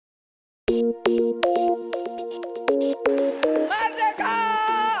Merdeka!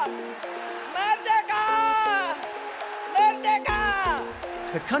 Merdeka! Merdeka!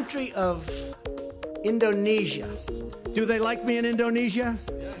 The country of Indonesia. Do they like me in Indonesia?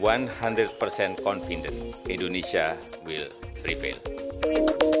 100% confident Indonesia will prevail.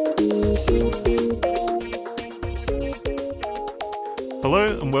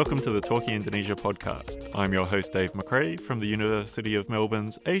 Hello and welcome to the Talking Indonesia podcast. I'm your host Dave McRae from the University of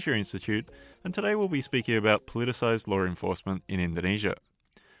Melbourne's Asia Institute, and today we'll be speaking about politicised law enforcement in Indonesia.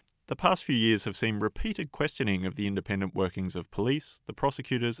 The past few years have seen repeated questioning of the independent workings of police, the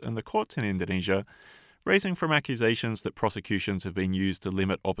prosecutors and the courts in Indonesia, raising from accusations that prosecutions have been used to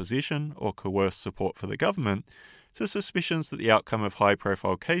limit opposition or coerce support for the government, to suspicions that the outcome of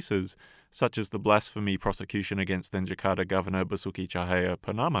high-profile cases, such as the blasphemy prosecution against then Jakarta Governor Basuki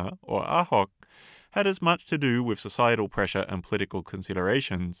Cahayapurnama, or Ahok, had as much to do with societal pressure and political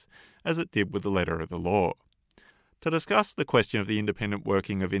considerations as it did with the letter of the law. To discuss the question of the independent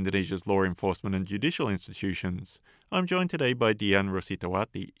working of Indonesia's law enforcement and judicial institutions, I'm joined today by Dian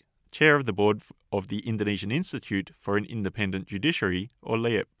Rositawati, Chair of the Board of the Indonesian Institute for an Independent Judiciary, or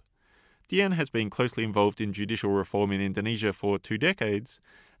LIIP. Dian has been closely involved in judicial reform in Indonesia for 2 decades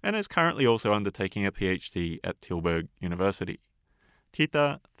and is currently also undertaking a PhD at Tilburg University.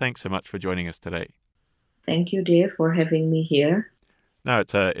 Tita, thanks so much for joining us today. Thank you, Dave, for having me here. No,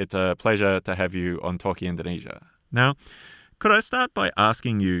 it's a pleasure to have you on Talking Indonesia. Now, could I start by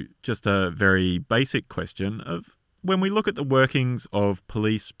asking you just a very basic question of, when we look at the workings of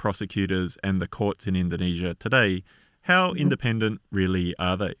police, prosecutors and the courts in Indonesia today, how independent really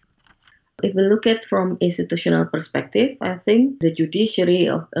are they? If we look at from institutional perspective, I think the judiciary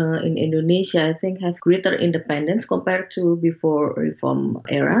in Indonesia, I think, have greater independence compared to before reform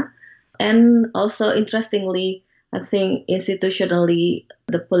era. And also, interestingly, I think institutionally,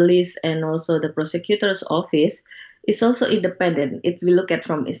 the police and also the prosecutor's office is also independent. If we look at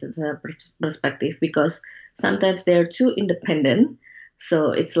from institutional perspective, because sometimes they are too independent.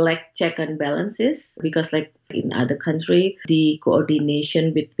 So it's like check and balances, because like in other country, the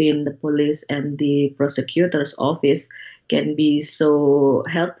coordination between the police and the prosecutor's office can be so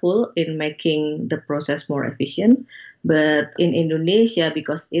helpful in making the process more efficient. But in Indonesia,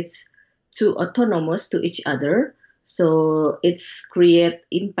 because it's too autonomous to each other, so it's create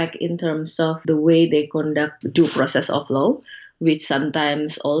impact in terms of the way they conduct due process of law, which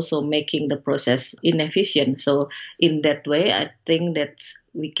sometimes also making the process inefficient. So in that way, I think that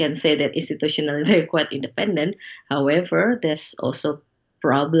we can say that institutionally they're quite independent. However, there's also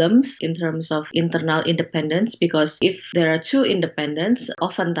problems in terms of internal independence, because if there are two independents,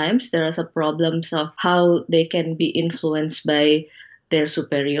 oftentimes there are some problems of how they can be influenced by their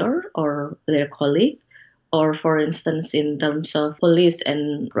superior or their colleague. Or for instance, in terms of police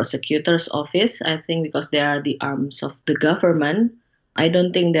and prosecutor's office, I think because they are the arms of the government, I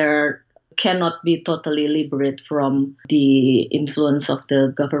don't think cannot be totally liberated from the influence of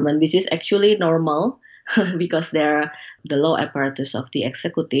the government, which is actually normal because they're the law apparatus of the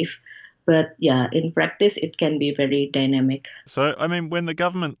executive. But yeah, in practice, it can be very dynamic. So, I mean, when the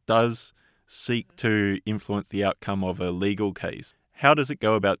government does seek to influence the outcome of a legal case, how does it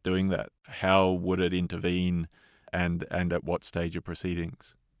go about doing that? How would it intervene and at what stage of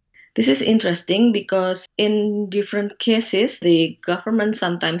proceedings? This is interesting because in different cases, the government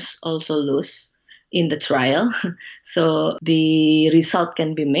sometimes also lose in the trial. So the result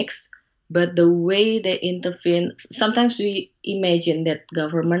can be mixed. But the way they intervene, sometimes we imagine that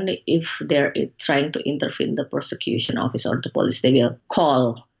government, if they're trying to intervene the prosecution office or the police, they will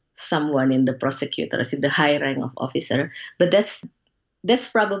call someone in the prosecutors, in the high rank of officer. But that's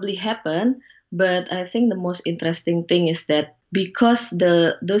probably happened, but I think the most interesting thing is that because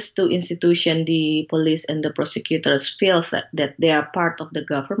those two institutions, the police and the prosecutors, feel that they are part of the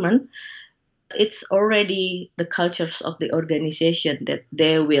government, it's already the cultures of the organization that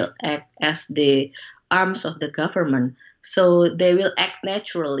they will act as the arms of the government. So they will act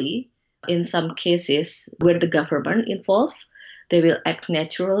naturally in some cases where the government involved. They will act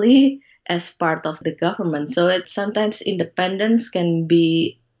naturally as part of the government. So sometimes independence can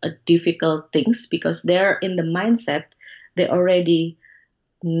be a difficult thing because they're in the mindset, they're already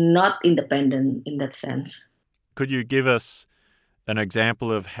not independent in that sense. Could you give us an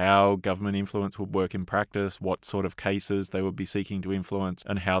example of how government influence would work in practice, what sort of cases they would be seeking to influence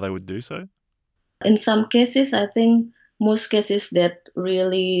and how they would do so? In some cases, I think most cases that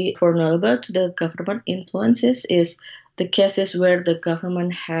really vulnerable to the government influences is the cases where the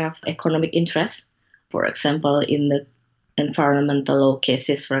government have economic interests. For example, in the environmental law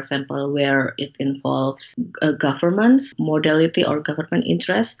cases, for example, where it involves government's modality or government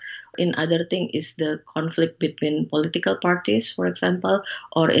interest. In other thing is the conflict between political parties, for example,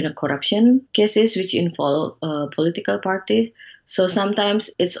 or in a corruption cases which involve a political party. So sometimes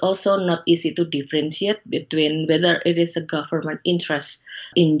it's also not easy to differentiate between whether it is a government interest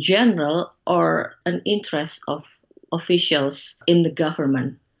in general or an interest of officials in the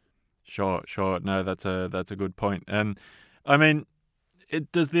government. Sure. No, that's a good point. And I mean,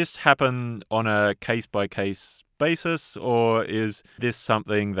 does this happen on a case-by-case basis, or is this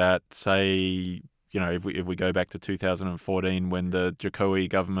something that, say, if we go back to 2014 when the Jokowi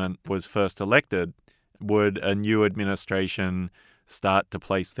government was first elected, would a new administration start to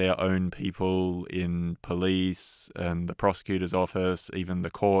place their own people in police and the prosecutor's office, even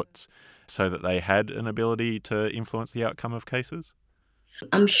the courts, so that they had an ability to influence the outcome of cases?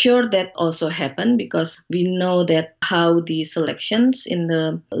 I'm sure that also happened because we know that how the selections in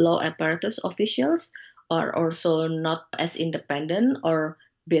the law apparatus officials are also not as independent or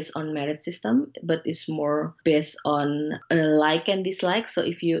based on merit system, but it's more based on like and dislike. So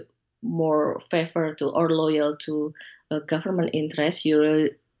if you more favor to or loyal to a government interest, you will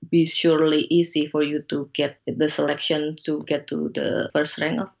be surely easy for you to get the selection to get to the first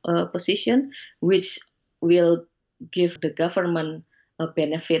rank of position, which will give the government a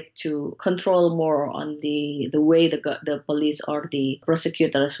benefit to control more on the way the police or the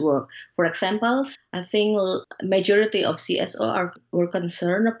prosecutors work. For example, I think majority of CSO were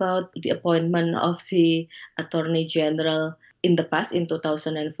concerned about the appointment of the Attorney General in the past in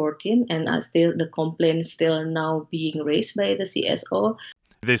 2014, and still the complaints still now being raised by the CSO.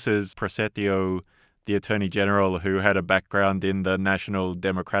 This is Prasetyo, the Attorney General, who had a background in the National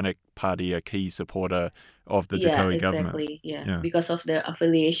Democratic Party, a key supporter of the Jokowi government. Yeah, because of their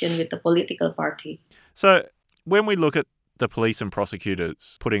affiliation with the political party. So when we look at the police and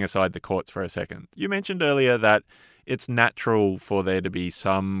prosecutors, putting aside the courts for a second, you mentioned earlier that it's natural for there to be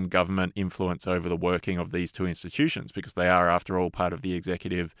some government influence over the working of these two institutions because they are, after all, part of the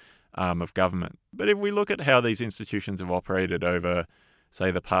executive arm of government. But if we look at how these institutions have operated over,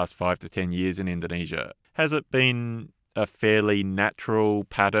 say, the past 5 to 10 years in Indonesia, has it been a fairly natural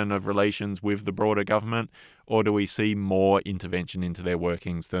pattern of relations with the broader government, or do we see more intervention into their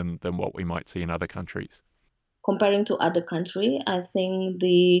workings than what we might see in other countries? Comparing to other countries, I think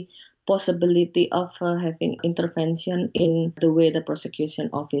the possibility of having intervention in the way the prosecution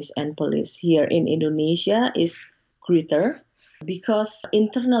office and police here in Indonesia is greater because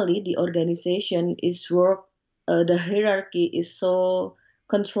internally the organization is the hierarchy is so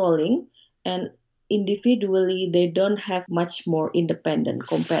controlling, and individually they don't have much more independent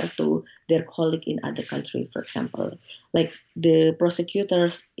compared to their colleague in other countries. For example, like the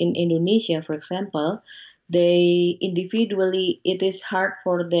prosecutors in Indonesia, for example, they individually, it is hard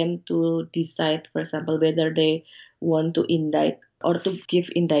for them to decide, for example, whether they want to indict or to give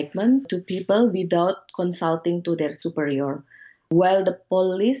indictment to people without consulting to their superior. While the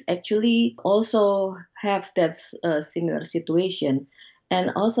police actually also have that similar situation.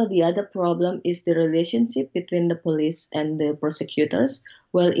 And also the other problem is the relationship between the police and the prosecutors.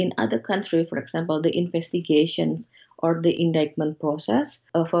 Well, in other countries, for example, the investigations or the indictment process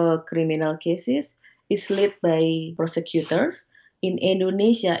of criminal cases is led by prosecutors. In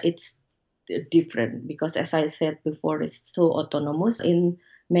Indonesia, it's different because, as I said before, it's so autonomous. In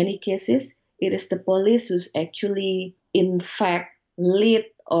many cases, it is the police who's actually, in fact, lead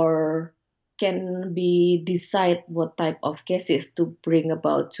or can be decide what type of cases to bring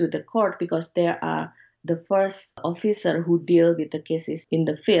about to the court because they are the first officer who deal with the cases in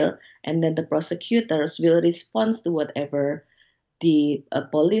the field, and then the prosecutors will respond to whatever the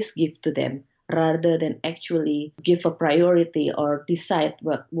police give to them rather than actually give a priority or decide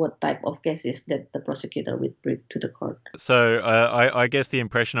what type of cases that the prosecutor would bring to the court. So I guess the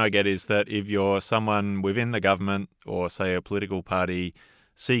impression I get is that if you're someone within the government or, say, a political party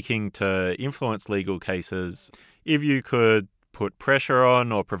seeking to influence legal cases, if you could put pressure on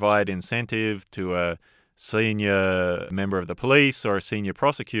or provide incentive to a senior member of the police or a senior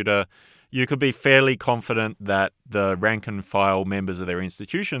prosecutor, you could be fairly confident that the rank and file members of their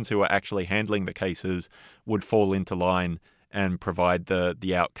institutions who are actually handling the cases would fall into line and provide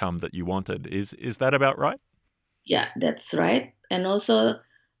the outcome that you wanted. Is that about right? Yeah, that's right. And also,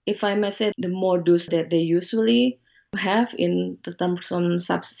 if I may say, the modus that they usually have in the terms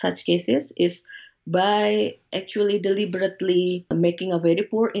of such cases is by actually deliberately making a very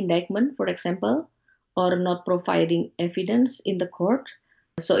poor indictment, for example, or not providing evidence in the court,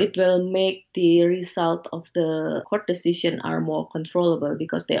 So it will make the result of the court decision are more controllable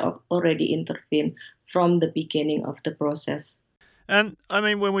because they are already intervened from the beginning of the process. And I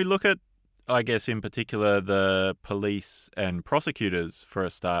mean, when we look at, I guess in particular, the police and prosecutors for a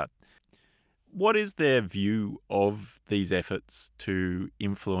start, what is their view of these efforts to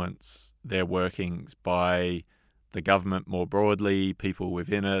influence their workings by the government more broadly, people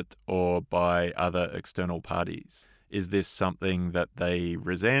within it, or by other external parties? Is this something that they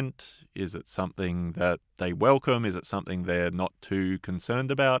resent? Is it something that they welcome? Is it something they're not too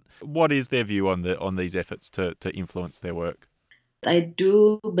concerned about? What is their view on these efforts to influence their work? I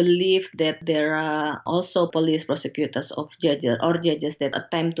do believe that there are also police prosecutors or judges that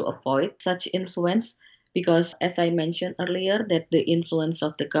attempt to avoid such influence because, as I mentioned earlier, that the influence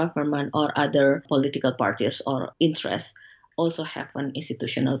of the government or other political parties or interests also have an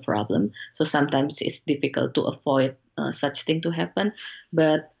institutional problem. So sometimes it's difficult to avoid such thing to happen.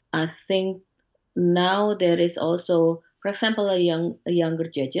 But I think now there is also, for example, younger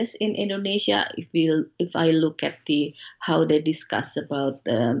judges in Indonesia. If I look at how they discuss about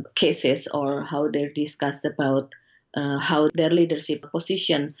cases or how they discuss about how their leadership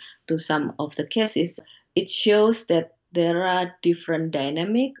position to some of the cases, it shows that there are different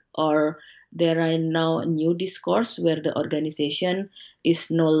dynamic or there are now a new discourse where the organization is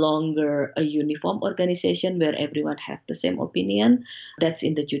no longer a uniform organization where everyone have the same opinion. That's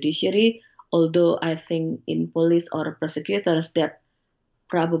in the judiciary. Although I think in police or prosecutors that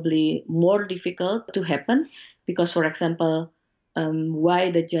probably more difficult to happen because, for example,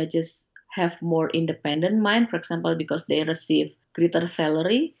 why the judges have more independent mind, for example, because they receive greater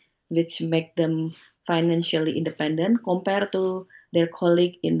salary, which make them financially independent compared to their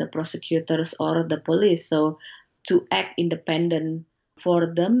colleague in the prosecutors or the police. So to act independent for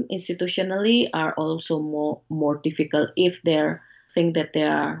them institutionally are also more difficult if they're think that they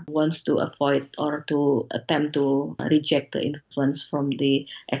are wants to avoid or to attempt to reject the influence from the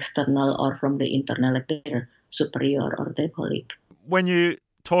external or from the internal, like their superior or their colleague. When you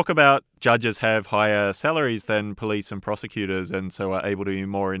talk about judges have higher salaries than police and prosecutors and so are able to be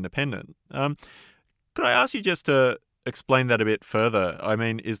more independent, could I ask you just to explain that a bit further? I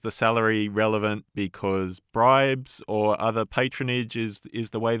mean, is the salary relevant because bribes or other patronage is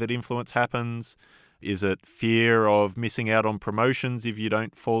the way that influence happens? Is it fear of missing out on promotions if you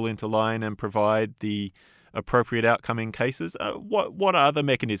don't fall into line and provide the appropriate outcome in cases? What are the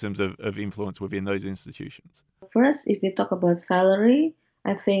mechanisms of influence within those institutions? First, if we talk about salary,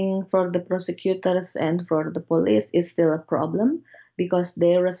 I think for the prosecutors and for the police, it's still a problem because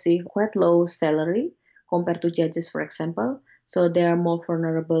they receive quite low salary compared to judges, for example. So they are more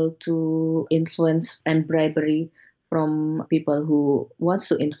vulnerable to influence and bribery from people who wants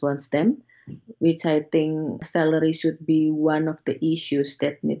to influence them, which I think salary should be one of the issues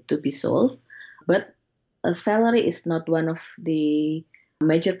that need to be solved. But a salary is not one of the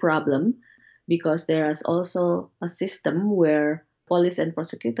major problem because there is also a system where police and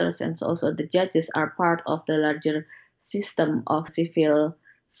prosecutors and also the judges are part of the larger system of civil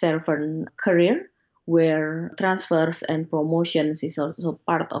servant career where transfers and promotions is also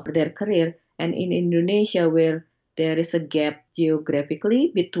part of their career. And in Indonesia, where there is a gap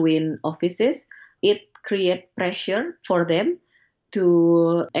geographically between offices, it creates pressure for them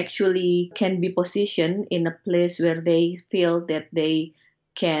to actually can be positioned in a place where they feel that they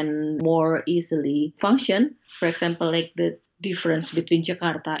can more easily function. For example, like the difference between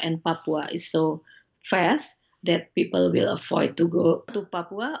Jakarta and Papua is so fast that people will avoid to go to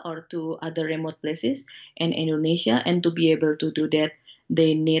Papua or to other remote places in Indonesia. And to be able to do that,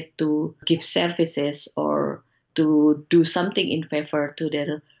 they need to give services or to do something in favor to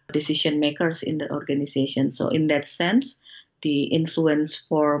their decision makers in the organization. So in that sense, the influence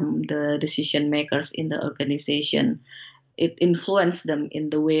from the decision makers in the organization, it influenced them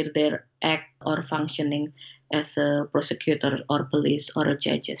in the way they act or functioning as a prosecutor or police or a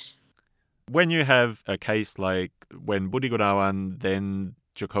judges. When you have a case like when Budi Gunawan, then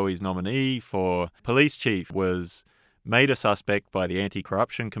Jokowi's nominee for police chief, was made a suspect by the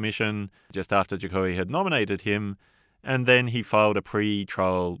Anti-Corruption Commission just after Jokowi had nominated him, and then he filed a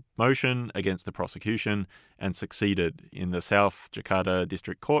pre-trial motion against the prosecution and succeeded in the South Jakarta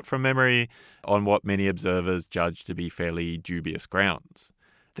District Court from memory on what many observers judged to be fairly dubious grounds.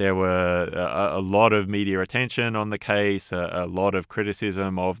 There were a lot of media attention on the case, a lot of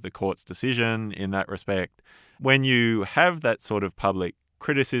criticism of the court's decision in that respect. When you have that sort of public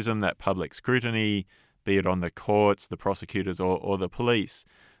criticism, that public scrutiny, be it on the courts, the prosecutors, or the police,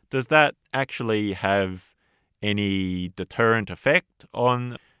 does that actually have any deterrent effect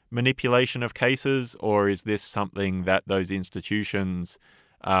on manipulation of cases, or is this something that those institutions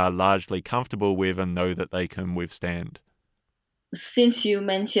are largely comfortable with and know that they can withstand? Since you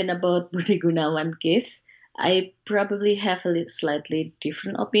mentioned about Budi Gunawan case, I probably have a slightly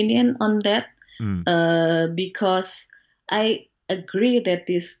different opinion on that. Because I agree that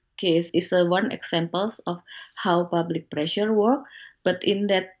this case is one example of how public pressure works. But in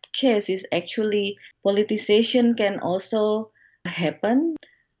that case, is actually politicization can also happen.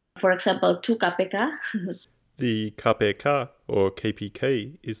 For example, to KPK. The KPK, or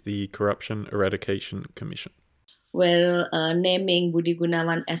KPK, is the Corruption Eradication Commission. Well, naming Budi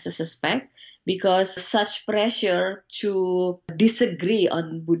Gunawan as a suspect, because such pressure to disagree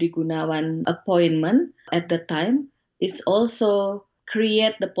on Budi Gunawan appointment at the time is also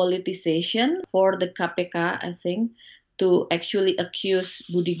create the politicization for the KPK, I think, to actually accuse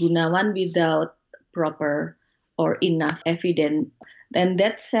Budi Gunawan without proper or enough evidence. In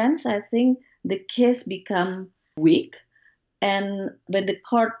that sense, I think the case become weak. And when the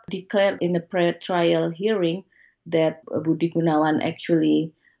court declared in the pre-trial hearing that Budi Gunawan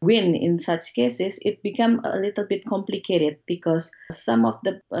actually win in such cases, it become a little bit complicated because some of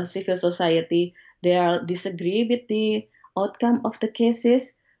the civil society, they are disagree with the outcome of the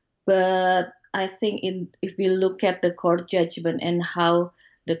cases. But I think if we look at the court judgment and how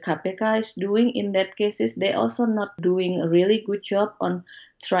the KPK is doing in that cases, they also not doing a really good job on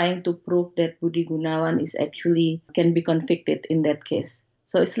trying to prove that Budi Gunawan is actually can be convicted in that case.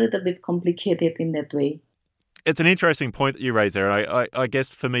 So it's a little bit complicated in that way. It's an interesting point that you raise there. I guess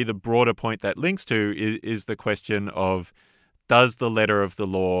for me, the broader point that links to is the question of, does the letter of the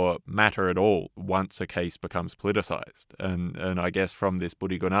law matter at all once a case becomes politicized? And I guess from this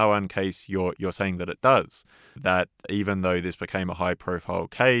Budi Gunawan case, you're saying that it does. That even though this became a high-profile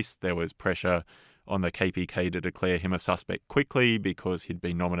case, there was pressure on the KPK to declare him a suspect quickly because he'd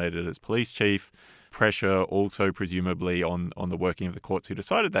been nominated as police chief. Pressure also presumably on the working of the courts who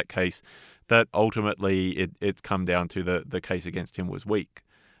decided that case, that ultimately it's come down to the case against him was weak.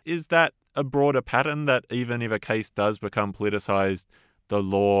 Is that a broader pattern, that even if a case does become politicized, the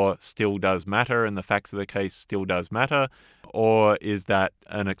law still does matter and the facts of the case still does matter? Or is that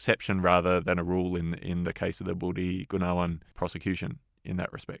an exception rather than a rule in the case of the Budi Gunawan prosecution in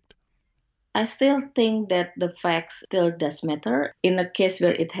that respect? I still think that the facts still does matter in a case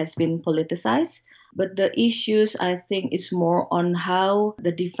where it has been politicized. But the issues, I think, is more on how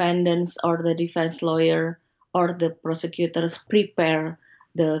the defendants or the defense lawyer or the prosecutors prepare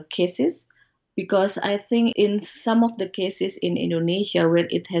the cases. Because I think in some of the cases in Indonesia where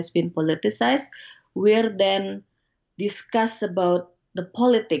it has been politicized, we're then discuss about the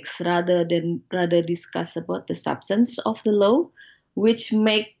politics rather discuss about the substance of the law, which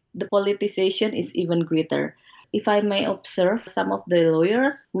make the politicization is even greater. If I may observe, some of the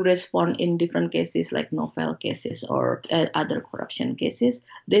lawyers who respond in different cases like novel cases or other corruption cases,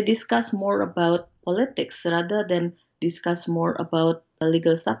 they discuss more about politics rather than discuss more about the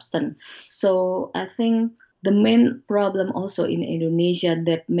legal substance. So I think the main problem also in Indonesia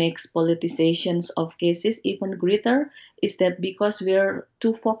that makes politicizations of cases even greater is that because we're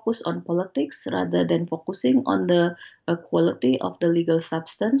too focused on politics rather than focusing on the quality of the legal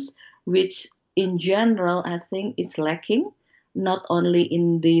substance, which in general I think is lacking, not only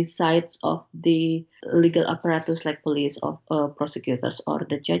in the sides of the legal apparatus like police or prosecutors or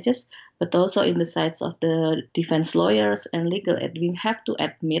the judges, but also in the sides of the defense lawyers and legal aid. We have to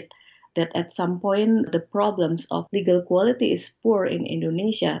admit that at some point the problems of legal quality is poor in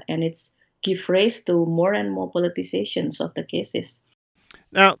Indonesia, and it's give rise to more and more politicizations of the cases.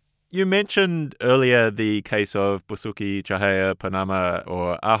 Now, you mentioned earlier the case of Basuki Cahayapurnama,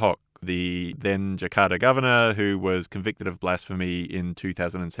 or Ahok, the then Jakarta governor who was convicted of blasphemy in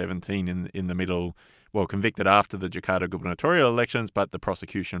 2017 in the middle, convicted after the Jakarta gubernatorial elections, but the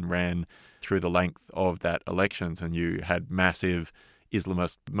prosecution ran through the length of that elections, and you had massive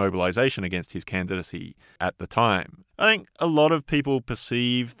Islamist mobilization against his candidacy at the time. I think a lot of people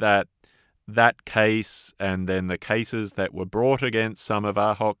perceive that case and then the cases that were brought against some of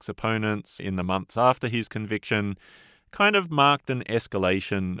Ahok's opponents in the months after his conviction kind of marked an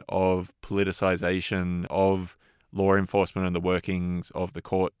escalation of politicization of law enforcement and the workings of the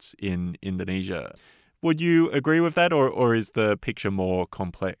courts in Indonesia. Would you agree with that, or is the picture more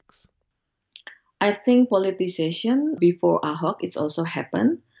complex? I think politicization before Ahok it's also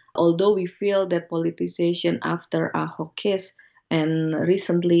happened, although we feel that politicization after Ahok case and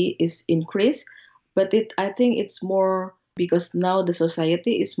recently is increased, but I think it's more because now the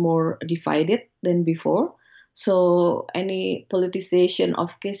society is more divided than before. So any politicization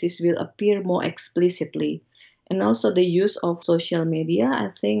of cases will appear more explicitly. And also the use of social media, I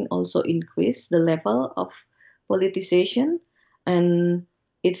think, also increase the level of politicization. And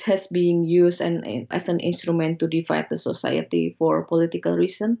it has been used as an instrument to divide the society for political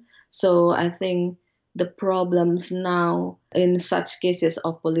reason. So I think the problems now in such cases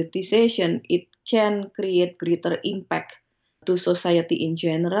of politicization, it can create greater impact to society in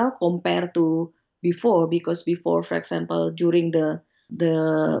general compared to before, because before, for example, during the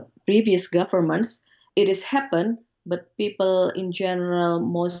previous governments, it has happened, but people in general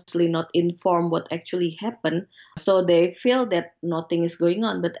mostly not informed what actually happened, so they feel that nothing is going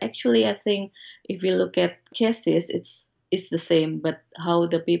on. But actually, I think if you look at cases, it's the same, but how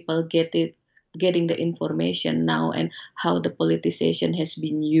the people getting the information now, and how the politicization has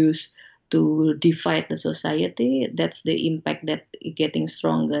been used to divide the society, that's the impact that getting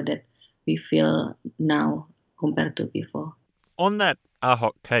stronger that we feel now compared to before. On that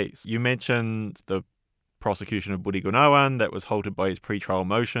Ahok case, you mentioned the prosecution of Budi Gunawan that was halted by his pretrial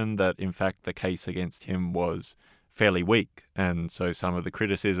motion, that in fact the case against him was fairly weak, and so some of the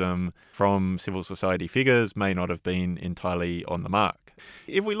criticism from civil society figures may not have been entirely on the mark.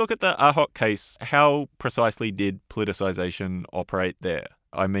 If we look at the Ahok case, how precisely did politicization operate there?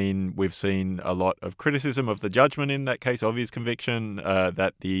 I mean, we've seen a lot of criticism of the judgment in that case, of his conviction,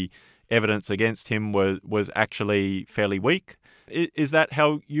 that the evidence against him was actually fairly weak. Is that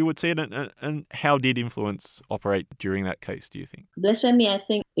how you would see it? And how did influence operate during that case, do you think? Blasphemy, I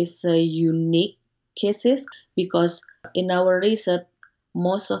think, is a unique cases, because in our research,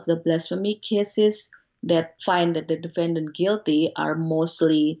 most of the blasphemy cases that find that the defendant guilty are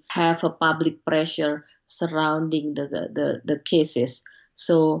mostly have a public pressure surrounding the cases.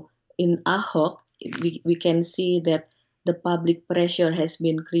 So in Ahok, we can see that the public pressure has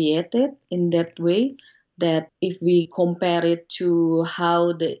been created in that way, that if we compare it to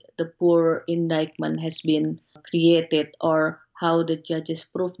how the poor indictment has been created, or how the judges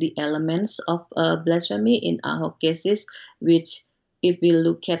prove the elements of blasphemy in Ahok cases, which if we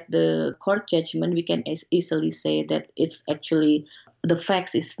look at the court judgment, we can easily say that it's actually, the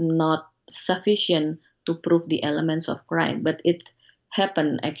facts is not sufficient to prove the elements of crime, but it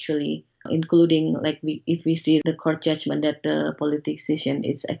happened actually, including if we see the court judgment that the politicization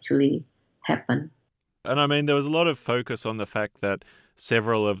is actually happened. And I mean, there was a lot of focus on the fact that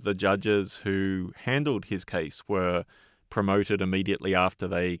several of the judges who handled his case were promoted immediately after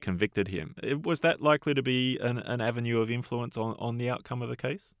they convicted him. Was that likely to be an avenue of influence on the outcome of the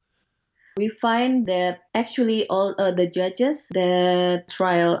case? We find that actually all the judges that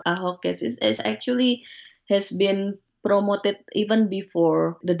trial Ahok cases has been promoted even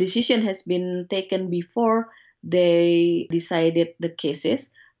before the decision has been taken, before they decided the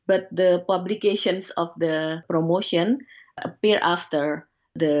cases, but the publications of the promotion appear after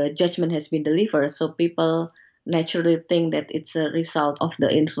the judgment has been delivered. So people naturally think that it's a result of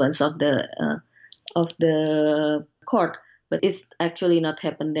the influence of the court, but it's actually not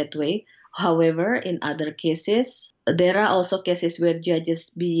happened that way. However, in other cases, there are also cases where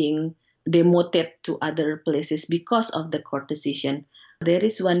judges being demoted to other places because of the court decision. There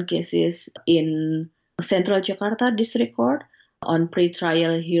is one case in Central Jakarta District Court on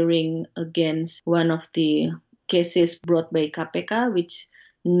pre-trial hearing against one of the cases brought by KPK, which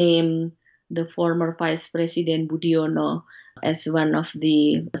named the former Vice President Budiono as one of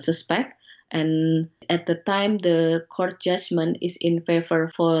the suspects. And at the time, the court judgment is in favor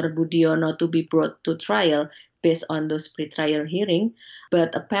for Budiono to be brought to trial based on those pre-trial hearing.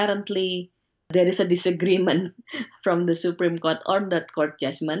 But apparently, there is a disagreement from the Supreme Court on that court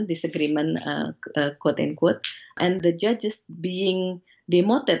judgment, disagreement, quote unquote, and the judges being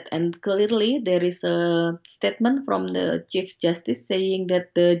demoted. And clearly, there is a statement from the Chief Justice saying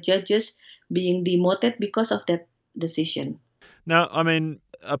that the judges being demoted because of that decision. Now, I mean,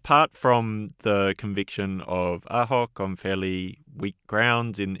 apart from the conviction of Ahok on fairly weak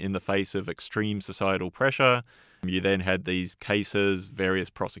grounds in the face of extreme societal pressure, you then had these cases, various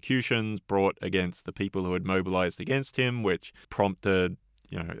prosecutions brought against the people who had mobilized against him, which prompted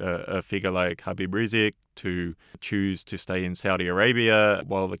a figure like Habib Rizik to choose to stay in Saudi Arabia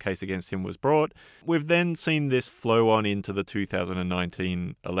while the case against him was brought. We've then seen this flow on into the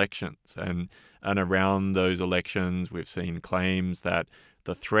 2019 elections, and around those elections we've seen claims that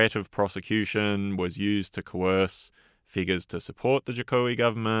the threat of prosecution was used to coerce figures to support the Jokowi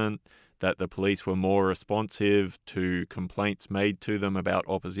government, that the police were more responsive to complaints made to them about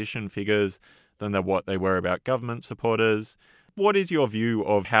opposition figures than what they were about government supporters. What is your view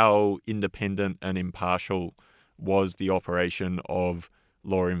of how independent and impartial was the operation of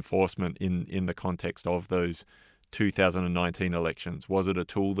law enforcement in the context of those 2019 elections? Was it a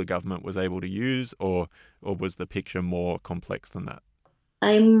tool the government was able to use, or was the picture more complex than that?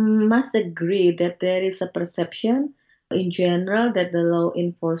 I must agree that there is a perception in general that the law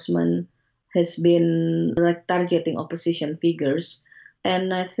enforcement has been targeting opposition figures.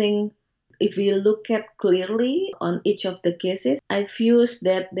 And I think if we look at clearly on each of the cases, I feel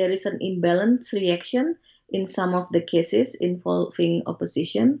that there is an imbalanced reaction in some of the cases involving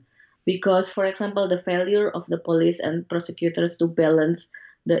opposition. Because, for example, the failure of the police and prosecutors to balance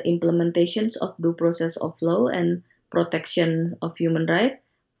the implementations of due process of law and protection of human rights,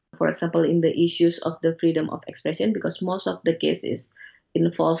 for example, in the issues of the freedom of expression, because most of the cases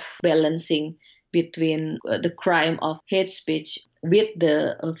involve balancing between the crime of hate speech with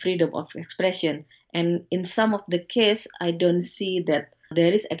the freedom of expression. And in some of the cases, I don't see that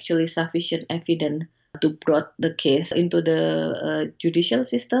there is actually sufficient evidence to brought the case into the judicial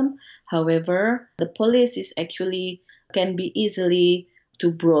system. However, the police is actually can be easily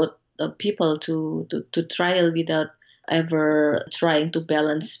to brought people to trial without ever trying to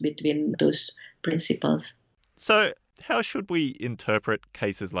balance between those principles. So how should we interpret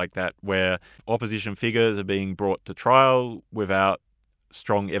cases like that where opposition figures are being brought to trial without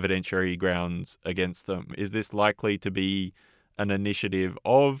strong evidentiary grounds against them? Is this likely to be an initiative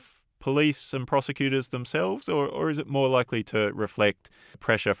of police and prosecutors themselves, or is it more likely to reflect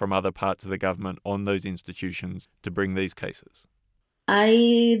pressure from other parts of the government on those institutions to bring these cases?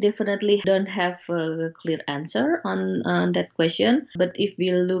 I definitely don't have a clear answer on that question. But if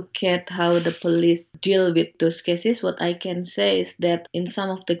we look at how the police deal with those cases, what I can say is that in some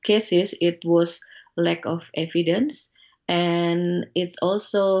of the cases, it was lack of evidence. And it's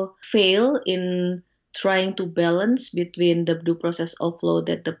also fail in trying to balance between the due process of law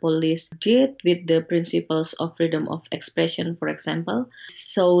that the police did with the principles of freedom of expression, for example.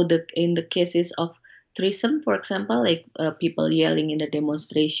 So in the cases of treason, for example, like people yelling in the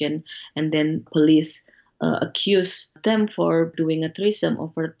demonstration and then police accuse them for doing a treason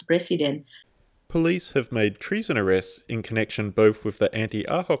over the president. Police have made treason arrests in connection both with the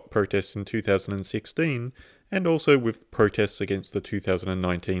anti-Ahok protests in 2016 and also with protests against the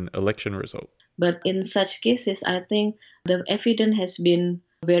 2019 election result. But in such cases, I think the evidence has been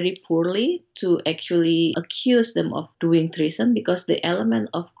very poorly to actually accuse them of doing treason because the element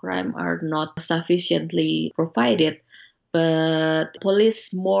of crime are not sufficiently provided. But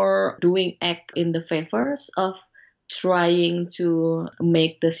police more doing act in the favors of trying to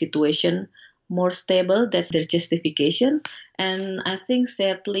make the situation more stable. That's their justification. And I think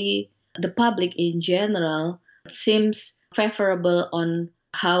sadly, the public in general seems favorable on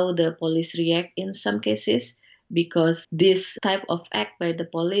how the police react in some cases, because this type of act by the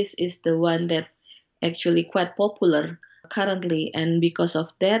police is the one that actually quite popular currently. And because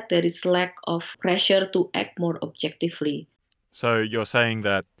of that, there is lack of pressure to act more objectively. So you're saying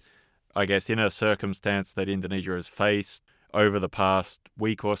that, I guess, in a circumstance that Indonesia has faced over the past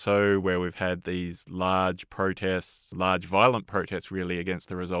week or so, where we've had these large protests, large violent protests really against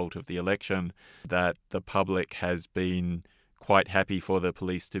the result of the election, that the public has been quite happy for the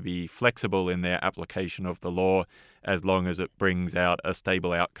police to be flexible in their application of the law as long as it brings out a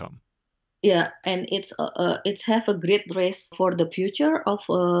stable outcome. Yeah, and it's have a great risk for the future of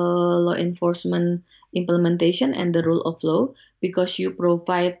law enforcement implementation and the rule of law, because you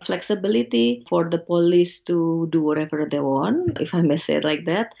provide flexibility for the police to do whatever they want, if I may say it like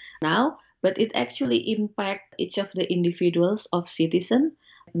that now, but it actually impacts each of the individuals of citizens.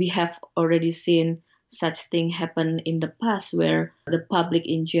 We have already seen such thing happen in the past where the public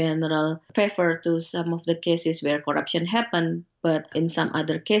in general favor to some of the cases where corruption happened, but in some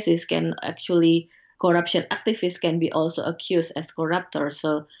other cases corruption activists can be also accused as corruptors.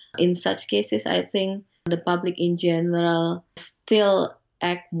 So in such cases, I think the public in general still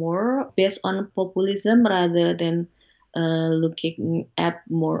act more based on populism rather than looking at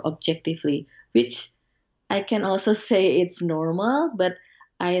more objectively, which I can also say it's normal, but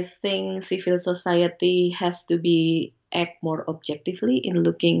I think civil society has to act more objectively in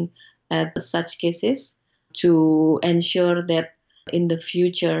looking at such cases to ensure that in the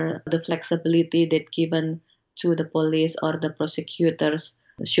future, the flexibility that given to the police or the prosecutors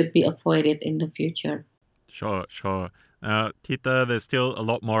should be avoided in the future. Sure. Tita, there's still a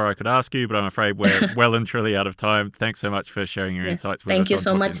lot more I could ask you, but I'm afraid we're well and truly out of time. Thanks so much for sharing your insights with us. Thank you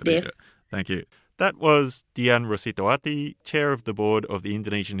so much, Dave. Thank you. That was Dian Rositowati, Chair of the Board of the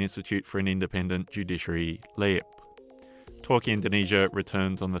Indonesian Institute for an Independent Judiciary, LIIP. Talking Indonesia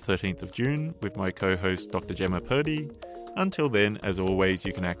returns on the 13th of June with my co-host Dr. Gemma Purdy. Until then, as always,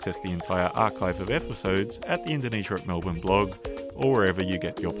 you can access the entire archive of episodes at the Indonesia at Melbourne blog or wherever you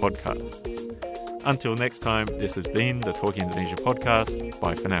get your podcasts. Until next time, this has been the Talking Indonesia podcast.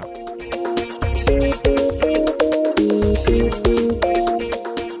 Bye for now.